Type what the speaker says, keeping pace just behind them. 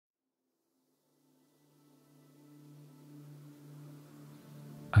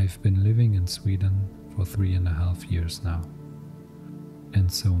I've been living in Sweden for 3.5 years now, and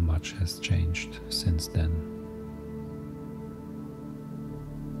so much has changed since then.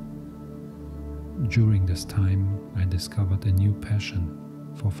 During this time, I discovered a new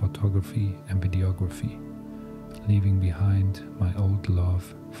passion for photography and videography, leaving behind my old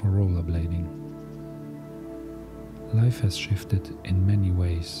love for rollerblading. Life has shifted in many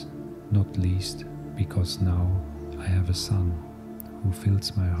ways, not least because now I have a son who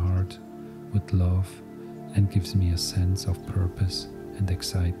fills my heart with love and gives me a sense of purpose and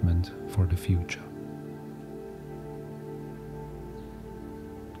excitement for the future.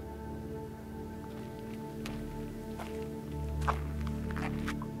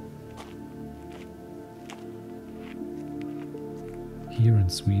 Here in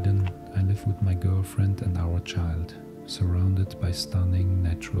Sweden, I live with my girlfriend and our child, surrounded by stunning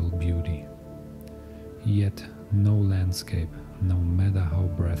natural beauty. Yet, no landscape, no matter how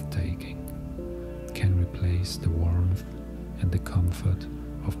breathtaking, can replace the warmth and the comfort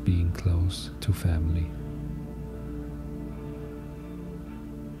of being close to family.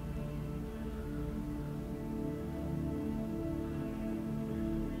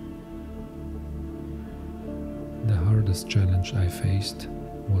 The hardest challenge I faced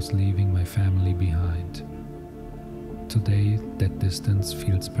was leaving my family behind. Today, that distance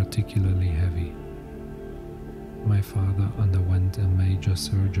feels particularly heavy. My father underwent a major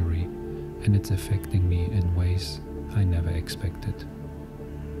surgery, and it's affecting me in ways I never expected.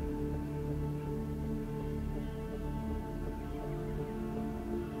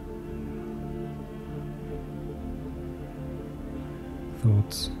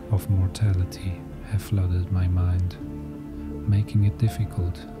 Thoughts of mortality have flooded my mind, making it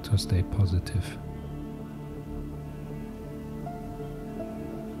difficult to stay positive.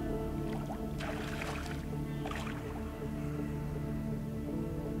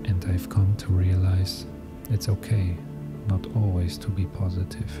 And I've come to realize it's okay not always to be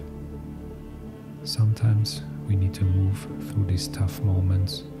positive. Sometimes we need to move through these tough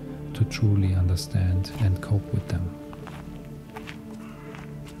moments to truly understand and cope with them.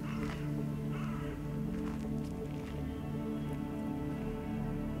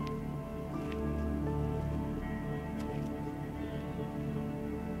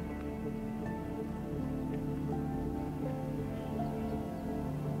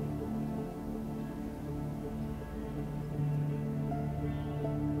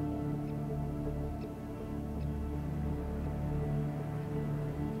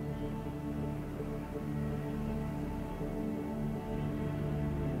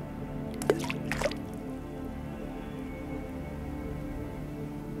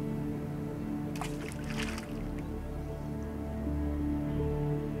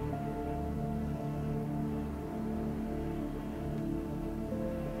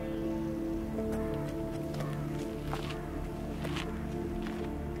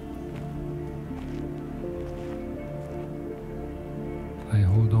 I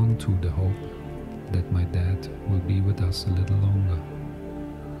hold on to the hope that my dad will be with us a little longer,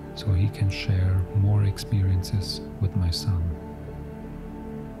 so he can share more experiences with my son.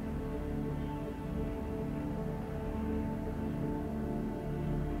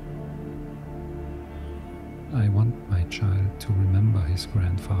 I want my child to remember his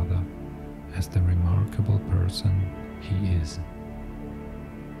grandfather as the remarkable person he is.